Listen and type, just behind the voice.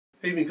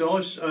Evening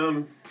guys,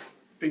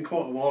 been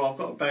quite a while. I've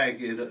got a bag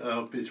here that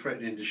I've been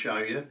threatening to show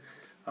you,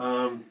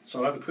 so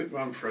I'll have a quick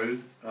run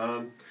through.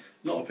 A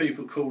lot of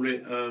people call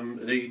it an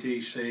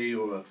EDC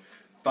or a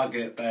bug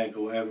out bag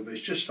or whatever, but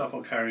it's just stuff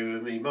I carry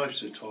with me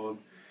most of the time,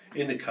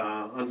 in the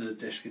car, under the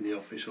desk in the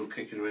office, or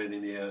kicking around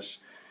in the house,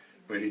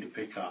 ready to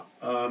pick up.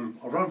 I'll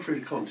run through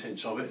the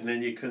contents of it and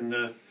then you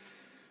can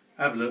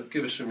have a look,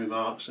 give us some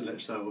remarks and let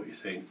us know what you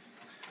think.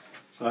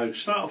 So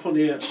start off on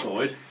the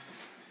outside.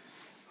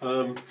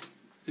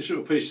 This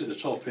little piece at the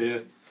top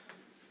here,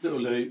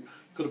 little loop,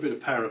 got a bit of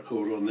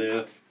paracord on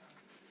there.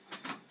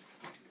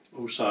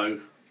 Also,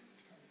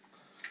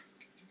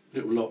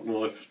 little lock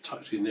knife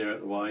tucked in there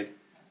out the way,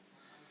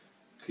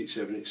 keeps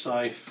everything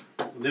safe.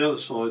 On the other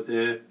side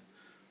there,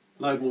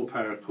 load more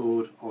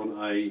paracord on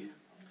a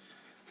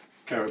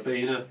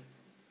carabiner,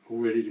 all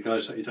ready to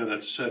go so you don't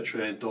have to search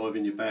around, dive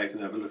in your bag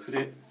and have a look at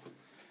it.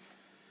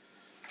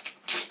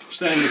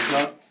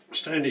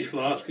 Standy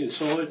flask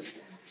inside.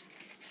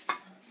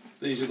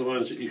 These are the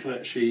ones that you can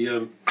actually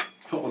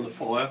put on the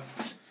fire,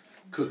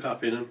 cook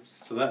up in them,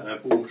 so that'll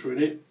have water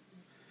in it.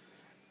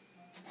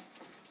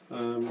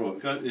 Right,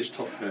 go to this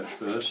top pouch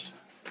first.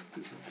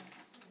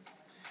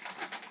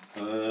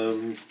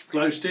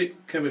 Glow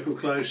stick, chemical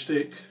glow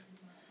stick,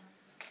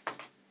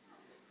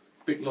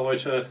 bit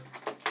lighter,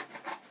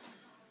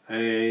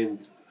 and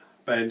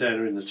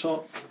bandana in the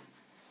top.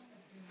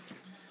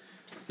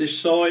 This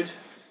side,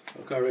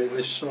 I'll go around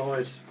this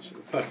side, so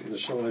the pack in the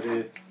side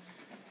here.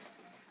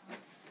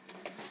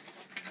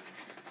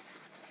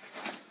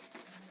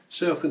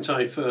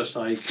 Self-contained first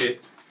aid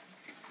kit,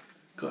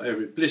 got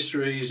every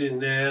blisteries in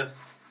there,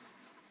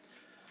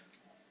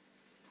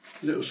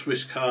 little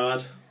Swiss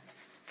card,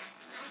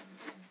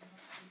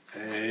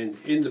 and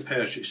in the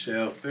pouch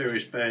itself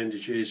various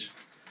bandages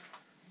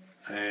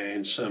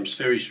and some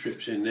steri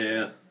strips in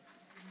there,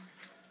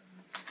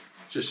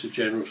 just the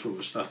general sort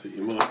of stuff that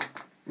you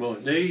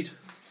might need.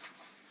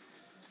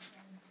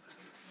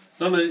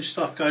 None of this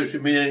stuff goes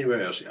with me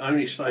anywhere else, it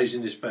only stays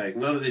in this bag.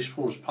 None of this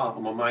forms part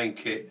of my main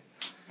kit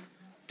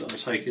that I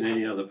take in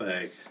any other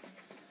bag.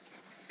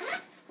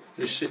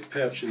 This zip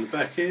pouch in the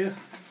back here,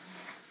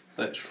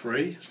 that's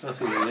free, there's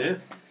nothing in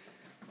there.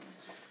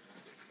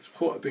 There's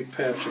quite a big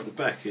pouch at the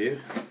back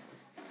here.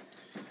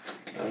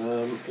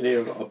 In here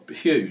I've got a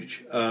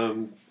huge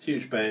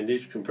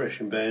bandage,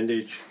 compression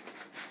bandage,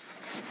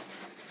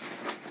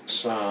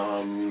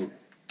 some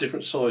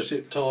different size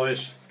zip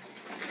ties.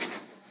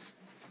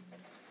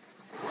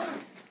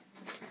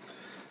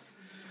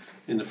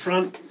 In the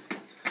front,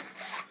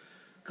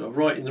 got a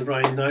Write in the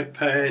Rain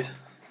notepad,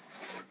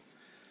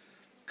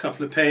 a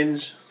couple of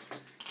pens,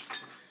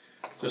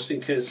 just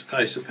in case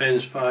the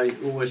pens fade.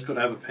 Always got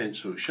to have a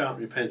pencil,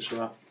 sharpen your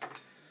pencil up,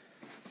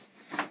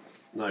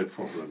 no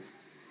problem.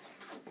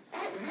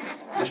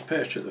 This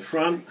pouch at the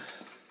front,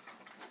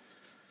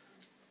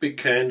 big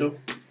candle,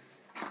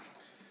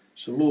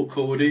 some more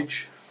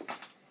cordage,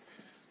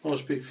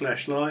 nice big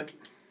flashlight,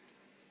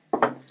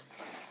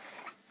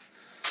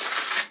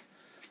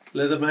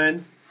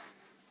 Leatherman,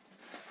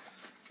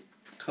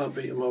 can't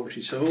beat a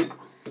multi-tool,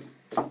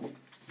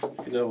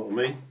 you know what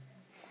I mean.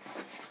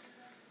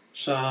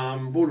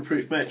 Some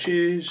waterproof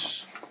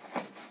matches,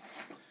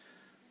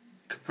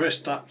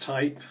 compressed duct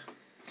tape,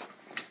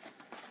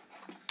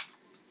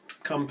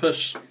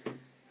 compass,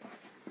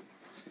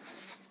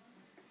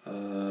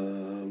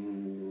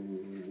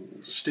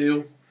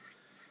 steel,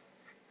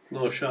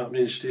 knife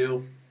sharpening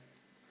steel,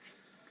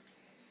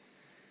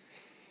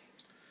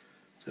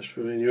 just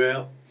for when you're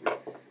out.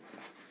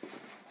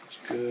 It's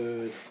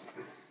good.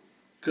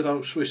 Good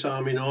old Swiss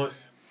Army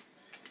knife.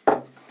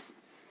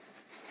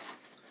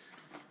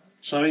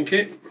 Sewing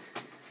kit.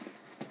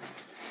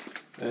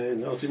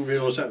 And I didn't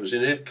realise that was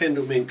in there.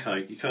 Kendall mint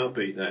cake, you can't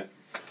beat that.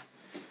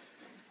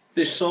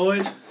 This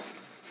side,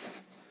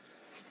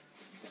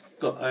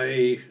 got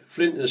a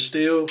flint and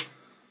steel,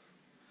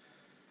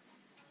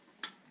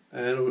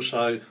 and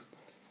also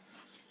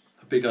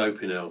a big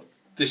Opinel.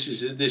 This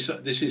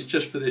is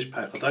just for this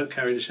pack. I don't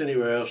carry this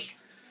anywhere else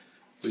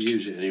or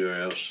use it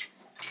anywhere else.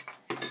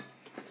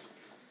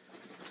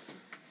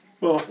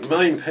 Right, the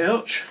main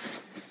pouch,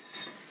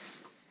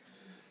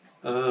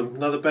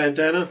 another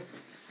bandana,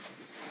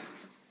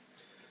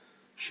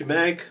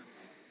 shemag,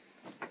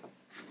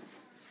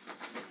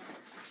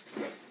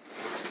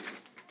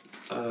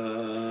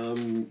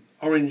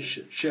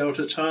 orange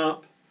shelter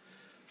tarp,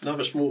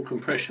 another small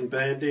compression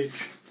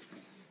bandage.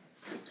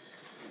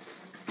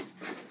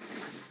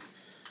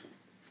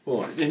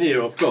 Right, in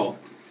here I've got,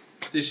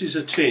 this is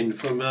a tin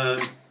from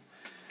an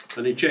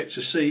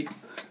ejector seat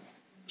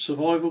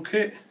survival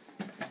kit.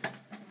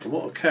 And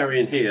what I carry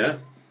in here,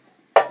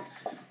 you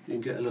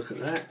can get a look at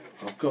that.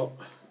 I've got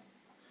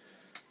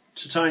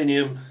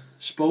titanium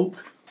spalk,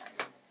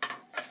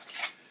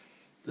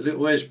 the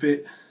little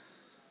Esbit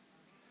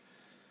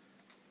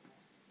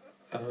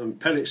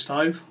pellet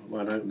stove, I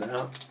won't open that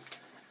up,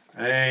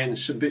 and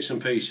some bits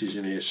and pieces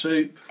in here,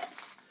 soup,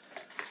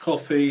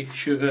 coffee,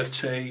 sugar,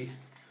 tea,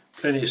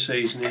 plenty of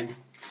seasoning,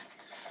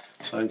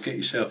 so get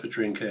yourself a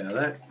drink out of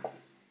that.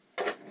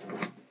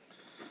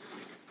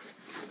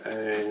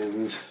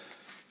 and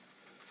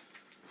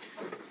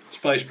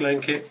space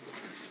blanket,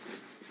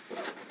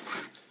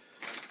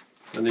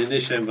 and in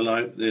this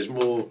envelope there's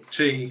more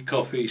tea,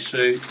 coffee,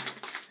 soup,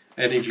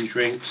 energy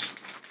drinks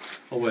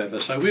or whatever.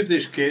 So with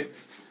this kit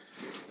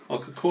I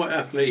could quite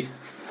happily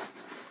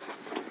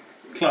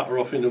clutter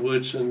off in the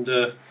woods and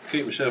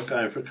keep myself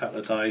going for a couple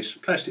of days.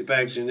 Plastic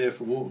bags in there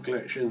for water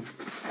collection,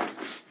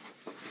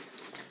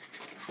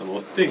 and I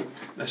think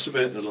that's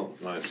about the lot,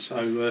 though.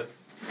 So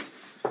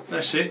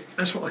that's it.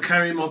 That's what I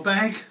carry in my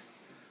bag.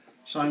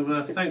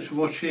 So thanks for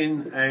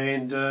watching,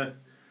 and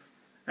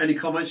any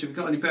comments, if you've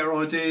got any better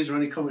ideas or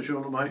any comments you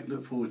want to make,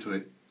 look forward to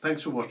it.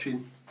 Thanks for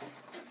watching.